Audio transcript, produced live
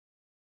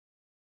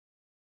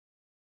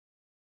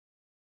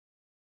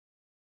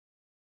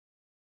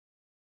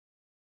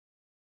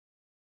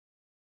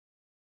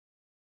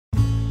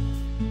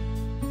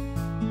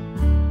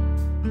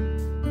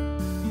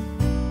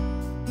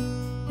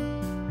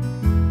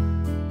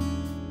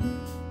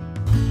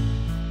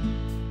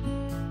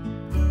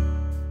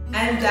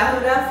I am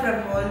Zahura from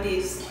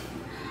Maldives.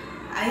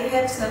 I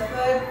have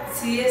suffered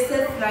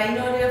CSF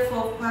Rhinorrhea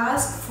for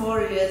past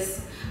 4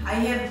 years. I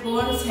have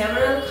gone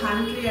several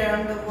countries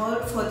around the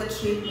world for the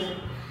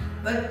treatment,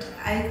 but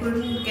I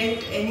couldn't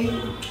get any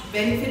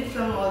benefit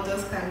from all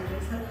those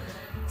countries.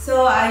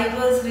 So I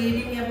was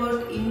reading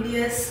about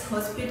India's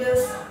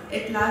hospitals.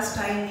 At last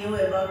I knew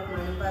about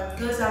Manipal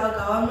because our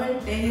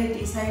government, they had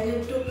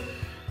decided to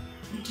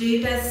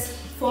treat us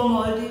for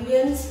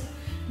Maldivians.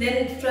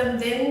 Then from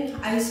then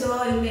I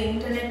saw in the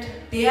internet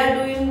they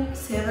are doing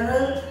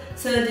several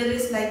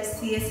surgeries like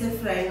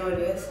CSF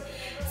Rhinorrhea.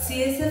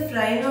 CSF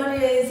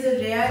Rhinorrhea is a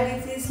rare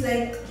disease,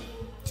 like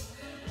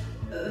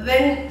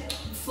when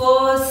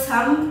for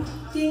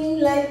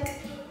something like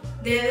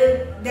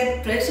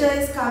that pressure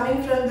is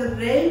coming from the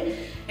brain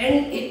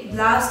and it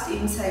blasts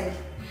inside.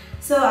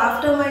 So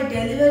after my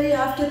delivery,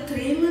 after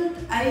 3 months,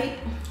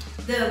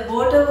 the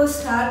water was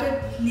started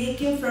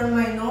leaking from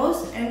my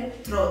nose and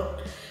throat.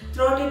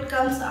 It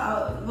comes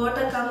out,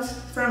 water comes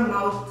from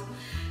mouth.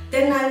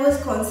 Then I was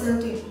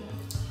consulting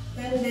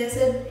and they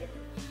said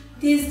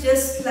it is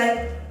just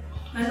like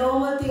a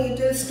normal thing, it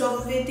will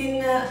stop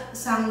within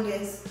some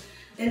days.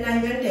 Then I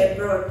went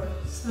abroad.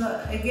 So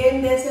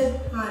again they said,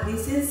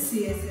 this is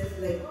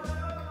CSF.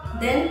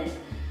 Then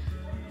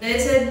they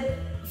said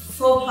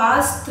for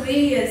past 3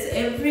 years,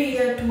 every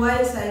year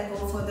twice I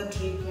go for the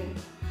treatment.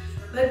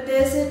 But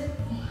they said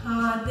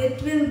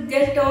that will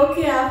get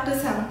okay after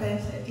some time.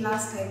 At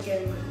last I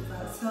came Manipal.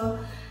 So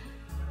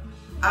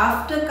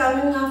after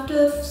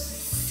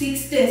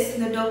 6 days,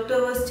 the doctor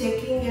was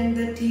checking and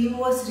the team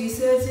was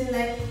researching,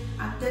 like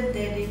after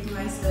they did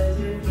my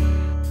surgery.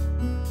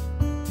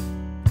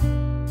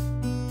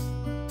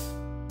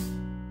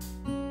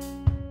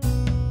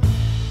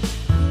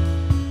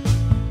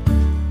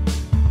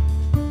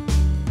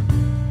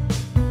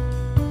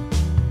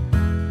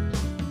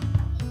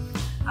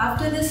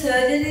 After the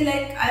surgery,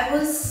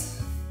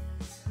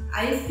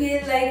 I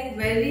feel like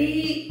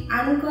very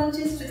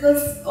unconscious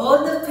because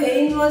all the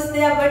pain was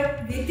there,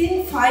 but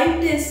within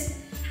 5 days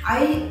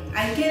I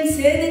can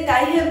say that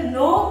I have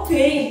no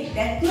pain.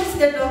 That much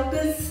the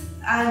doctors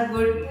are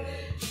good,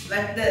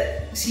 but the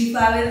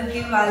Shifa will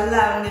give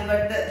Allah only,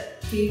 but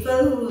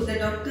the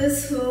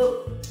doctors who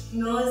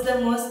knows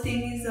the most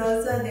thing is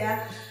also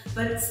there.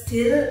 But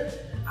still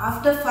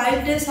after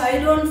 5 days I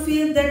don't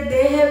feel that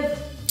they have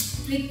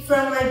pricked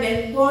from my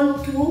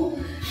backbone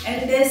too,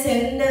 and they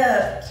send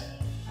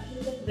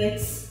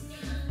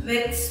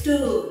wax to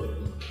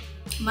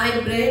my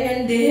brain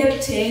and they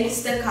have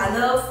changed the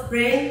color of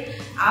brain.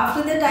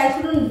 After that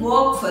I couldn't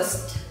walk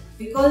first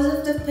because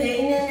of the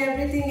pain and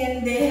everything,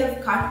 and they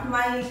have cut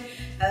my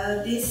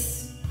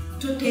this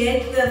to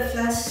take the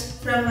flesh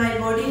from my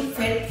body,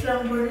 fat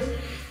from body.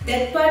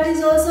 That part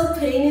is also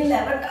pain in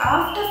that, but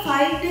after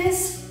 5 days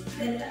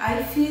that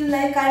I feel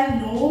like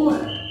I'm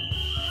normal,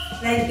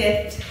 like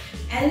that.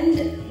 And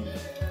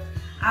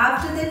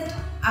after that,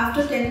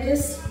 after 10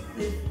 days,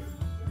 they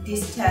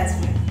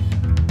discharged me.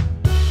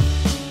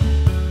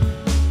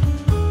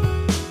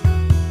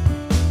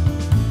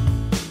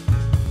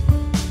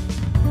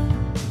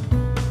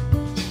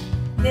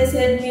 They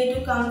said me to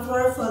come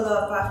for a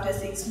follow-up after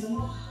 6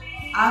 months.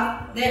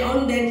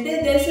 On that day,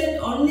 they said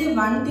only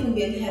one thing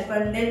will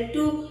happen.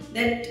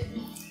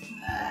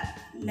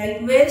 That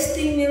waste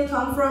thing will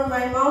come from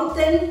my mouth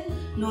and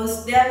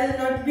nose. There will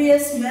not be a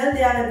smell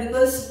there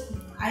because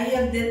I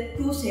have the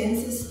 2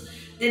 senses,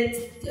 that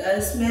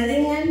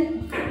smelling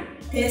and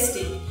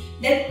tasting.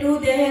 That too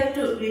they have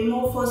to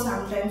remove for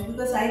sometimes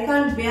because I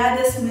can't bear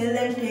the smell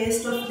and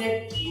taste of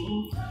that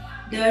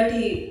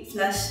dirty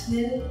flush.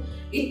 Then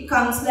it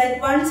comes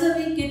like once a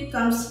week. It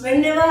comes.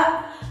 Whenever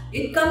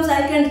it comes,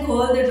 I can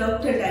call the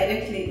doctor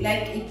directly.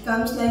 Like it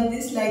comes like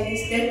this, like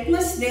this. That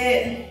much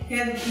they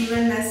have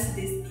given us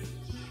this.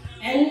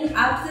 And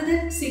after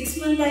that 6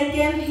 months I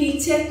came, he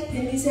checked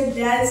and he said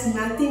there is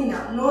nothing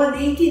now, no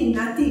leaking,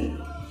 nothing.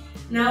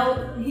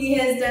 Now he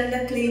has done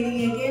the cleaning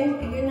again.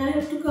 Again I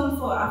have to come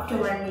for after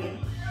 1 year.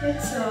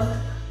 That's all.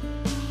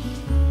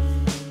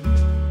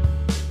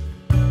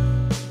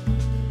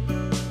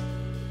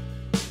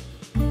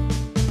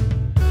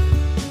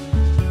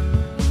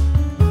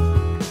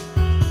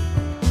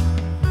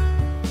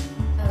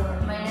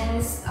 My name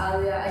is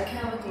Alia. I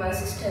came with my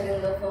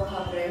sister-in-law for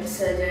her brain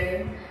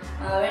surgery.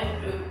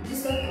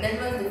 That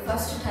was the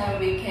first time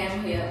we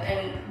came here,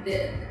 and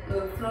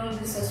from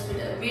this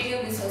hospital, we knew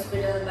this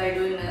hospital by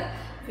doing a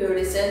few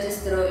researches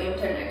through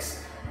internet.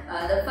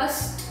 The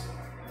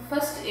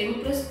first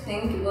impressive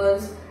thing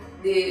was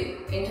the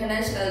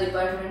international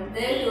department.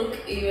 They took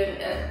even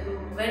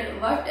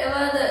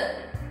whatever the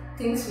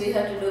things we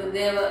have to do.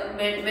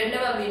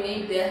 Whenever we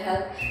need their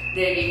help,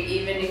 they did.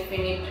 Even if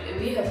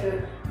we have to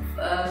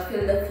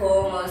fill the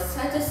form or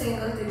such a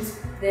single things,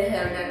 they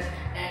have done.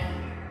 And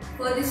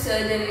for this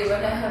surgery,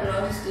 what I have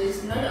noticed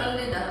is not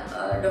only the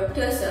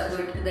doctors are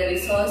good, the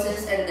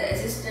resources and the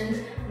assistant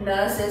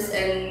nurses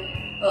and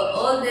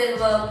all they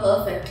were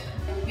perfect.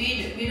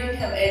 We don't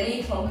have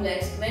any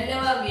complaints.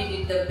 Whenever we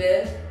did the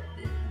bill,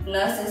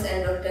 nurses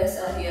and doctors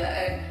are here.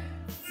 And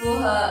For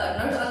her,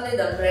 not only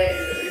the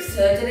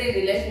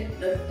surgery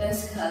related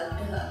doctors helped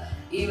her,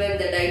 even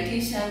the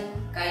dietitian,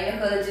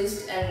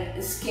 gynecologist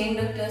and skin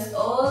doctors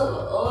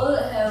all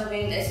have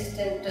been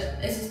assistant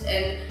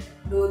and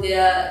do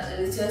their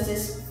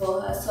researches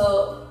for her.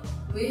 So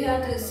we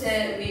have to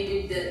say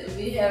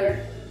we have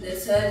the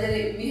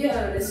surgery, we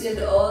have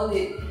received all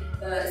the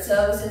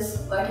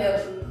services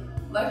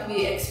what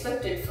we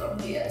expected from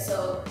here.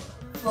 So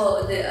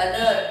for the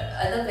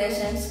other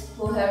patients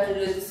who have to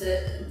do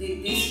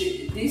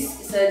these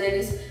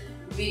surgeries,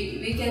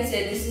 we can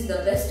say this is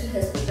the best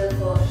hospital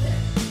for them.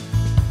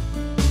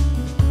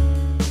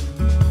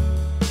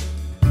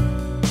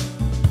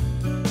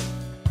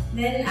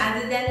 Then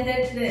other than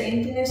that, the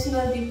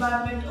international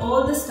department,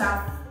 all the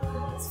staff,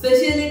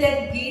 especially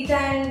that Geeta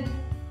and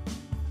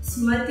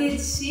Smriti,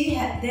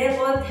 they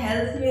both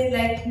help me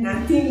like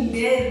nothing.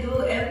 They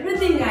do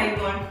everything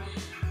I want.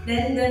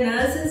 Then the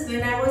nurses,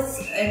 when I was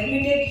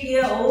admitted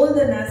here, all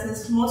the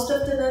nurses, most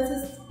of the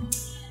nurses,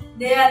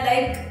 they are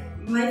like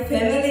my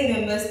family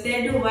members.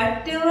 They do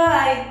whatever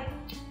I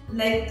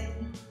like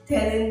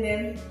telling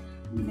them.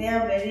 They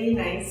are very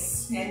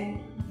nice.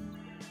 And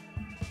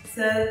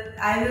so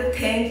I will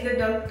thank the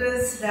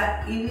doctors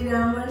E.V.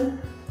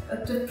 Raman,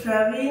 Dr.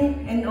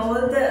 Praveen and all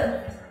the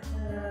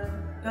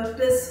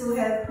doctors who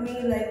helped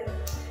me, like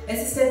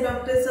assistant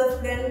doctors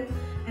of them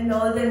and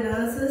all the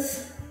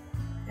nurses,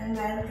 and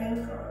I'll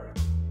thank God.